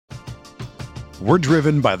We're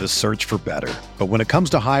driven by the search for better. But when it comes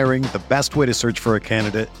to hiring, the best way to search for a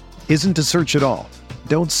candidate isn't to search at all.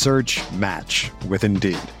 Don't search, match with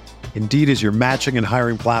Indeed. Indeed is your matching and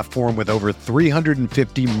hiring platform with over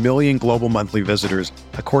 350 million global monthly visitors,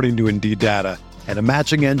 according to Indeed data, and a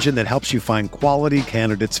matching engine that helps you find quality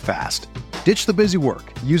candidates fast. Ditch the busy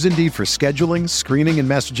work. Use Indeed for scheduling, screening, and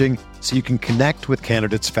messaging so you can connect with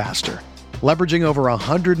candidates faster. Leveraging over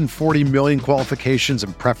 140 million qualifications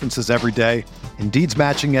and preferences every day, Indeed's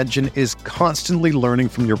matching engine is constantly learning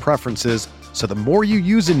from your preferences, so the more you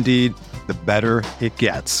use Indeed, the better it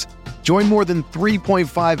gets. Join more than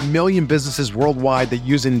 3.5 million businesses worldwide that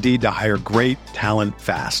use Indeed to hire great talent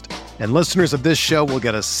fast. And listeners of this show will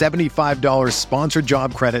get a $75 sponsored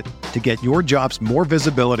job credit to get your jobs more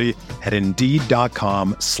visibility at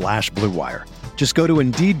Indeed.com/Blue Wire. Just go to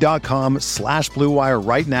Indeed.com/Blue Wire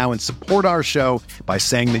right now and support our show by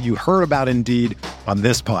saying that you heard about Indeed on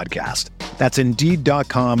this podcast. That's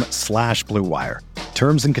Indeed.com/Blue Wire.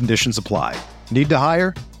 Terms and conditions apply. Need to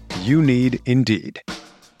hire? You need Indeed.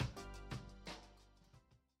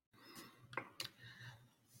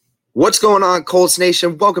 What's going on, Colts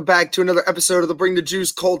Nation? Welcome back to another episode of the Bring the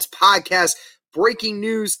Juice Colts podcast. Breaking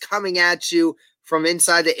news coming at you from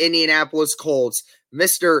inside the Indianapolis Colts.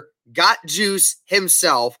 Mr. Got Juice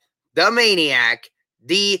himself, the Maniac,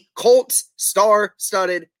 the Colts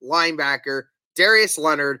star-studded linebacker, Darius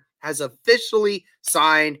Leonard, has officially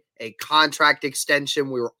signed a contract extension.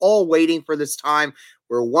 We were all waiting for this time.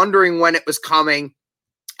 We were wondering when it was coming.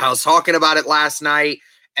 I was talking about it last night,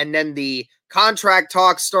 and then the contract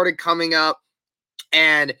talks started coming up,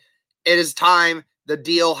 and it is time. The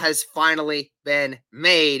deal has finally been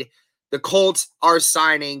made. The Colts are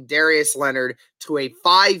signing Darius Leonard to a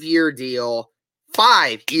 5-year deal,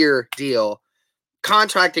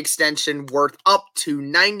 contract extension worth up to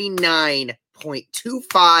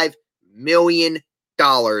 $99.25 million,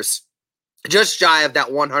 just shy of that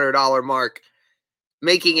 $100 mark,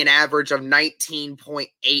 making an average of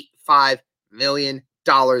 $19.85 million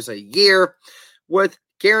a year, with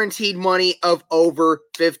guaranteed money of over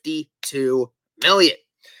 $52 million.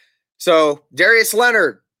 So Darius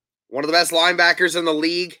Leonard, one of the best linebackers in the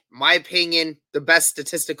league, in my opinion, the best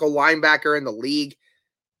statistical linebacker in the league,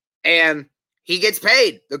 and he gets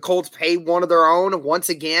paid. The Colts paid one of their own once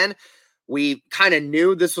again. We kind of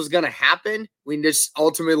knew this was going to happen. We just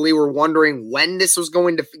ultimately were wondering when this was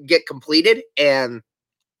going to get completed, and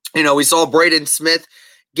we saw Braden Smith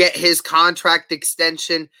get his contract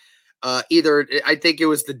extension either, I think it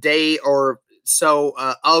was the day or so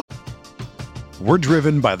of. We're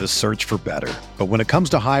driven by the search for better. But when it comes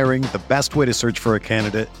to hiring, the best way to search for a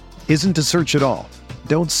candidate isn't to search at all.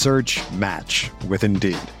 Don't search, match with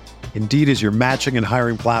Indeed. Indeed is your matching and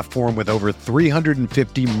hiring platform with over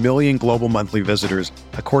 350 million global monthly visitors,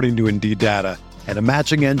 according to Indeed data, and a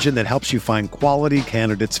matching engine that helps you find quality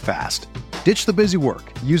candidates fast. Ditch the busy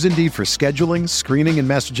work. Use Indeed for scheduling, screening, and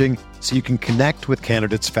messaging so you can connect with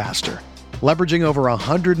candidates faster. Leveraging over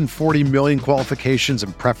 140 million qualifications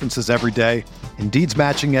and preferences every day, Indeed's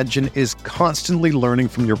matching engine is constantly learning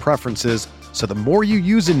from your preferences, so the more you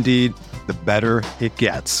use Indeed, the better it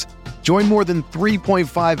gets. Join more than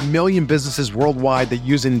 3.5 million businesses worldwide that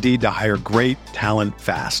use Indeed to hire great talent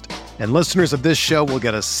fast. And listeners of this show will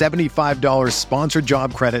get a $75 sponsored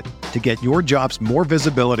job credit to get your jobs more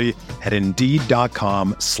visibility at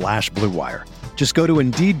Indeed.com/Blue Wire. Just go to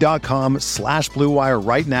Indeed.com/Blue Wire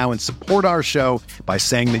right now and support our show by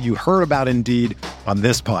saying that you heard about Indeed on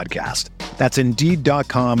this podcast. That's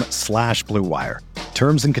Indeed.com/Blue Wire.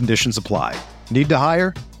 Terms and conditions apply. Need to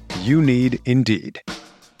hire? You need Indeed.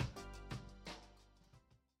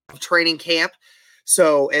 Training camp.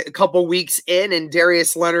 So a couple weeks in, and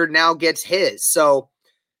Darius Leonard now gets his. So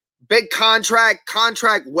big contract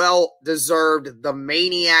well deserved. The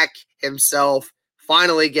Maniac himself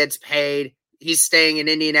finally gets paid. He's staying in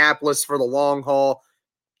Indianapolis for the long haul.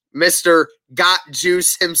 Mr. Got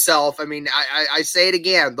Juice himself. I mean, I say it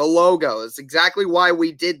again, the logo is exactly why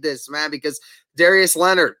we did this, man, because Darius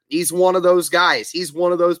Leonard, he's one of those guys. He's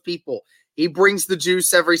one of those people. He brings the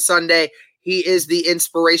juice every Sunday. He is the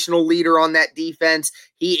inspirational leader on that defense.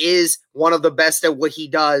 He is one of the best at what he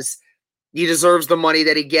does. He deserves the money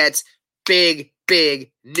that he gets. Big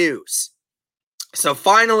news. So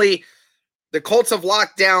finally, the Colts have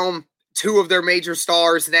locked down two of their major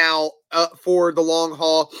stars now for the long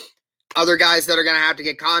haul. Other guys that are going to have to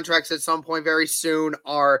get contracts at some point very soon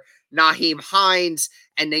are Nyheim Hines,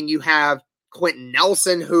 and then you have Quentin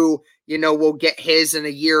Nelson, who, will get his in a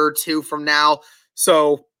year or two from now.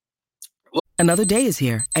 So another day is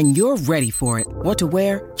here, and you're ready for it. What to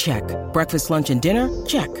wear? Check. Breakfast, lunch, and dinner?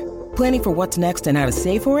 Check. Planning for what's next and how to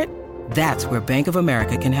save for it? That's where Bank of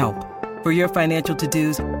America can help. For your financial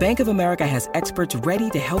to-dos, Bank of America has experts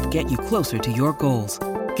ready to help get you closer to your goals.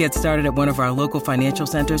 Get started at one of our local financial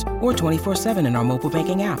centers or 24/7 in our mobile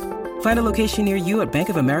banking app. Find a location near you at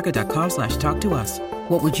bankofamerica.com/talktous.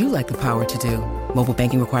 What would you like the power to do? Mobile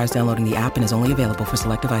banking requires downloading the app and is only available for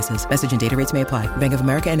select devices. Message and data rates may apply. Bank of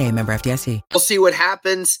America N.A., member FDIC. We'll see what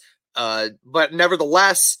happens. But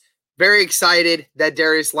nevertheless, very excited that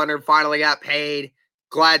Darius Leonard finally got paid.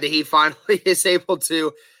 Glad that he finally is able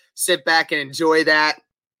to sit back and enjoy that.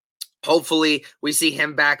 Hopefully, we see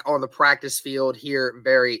him back on the practice field here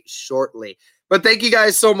very shortly. But thank you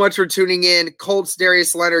guys so much for tuning in. Colts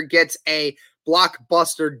Darius Leonard gets a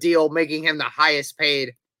blockbuster deal, making him the highest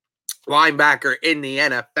paid linebacker in the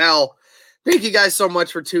NFL. Thank you guys so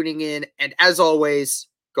much for tuning in. And as always,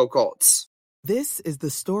 go Colts. This is the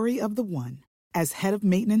story of the one. As head of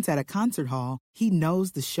maintenance at a concert hall, he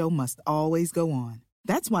knows the show must always go on.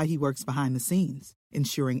 That's why he works behind the scenes,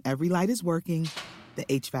 ensuring every light is working, the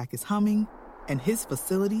HVAC is humming, and his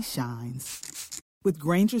facility shines. With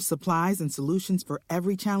Grainger's supplies and solutions for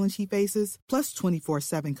every challenge he faces, plus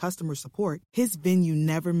 24/7 customer support, his venue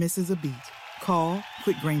never misses a beat. Call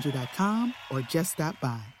quickgrainger.com or just stop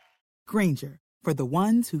by. Grainger, for the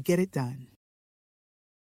ones who get it done.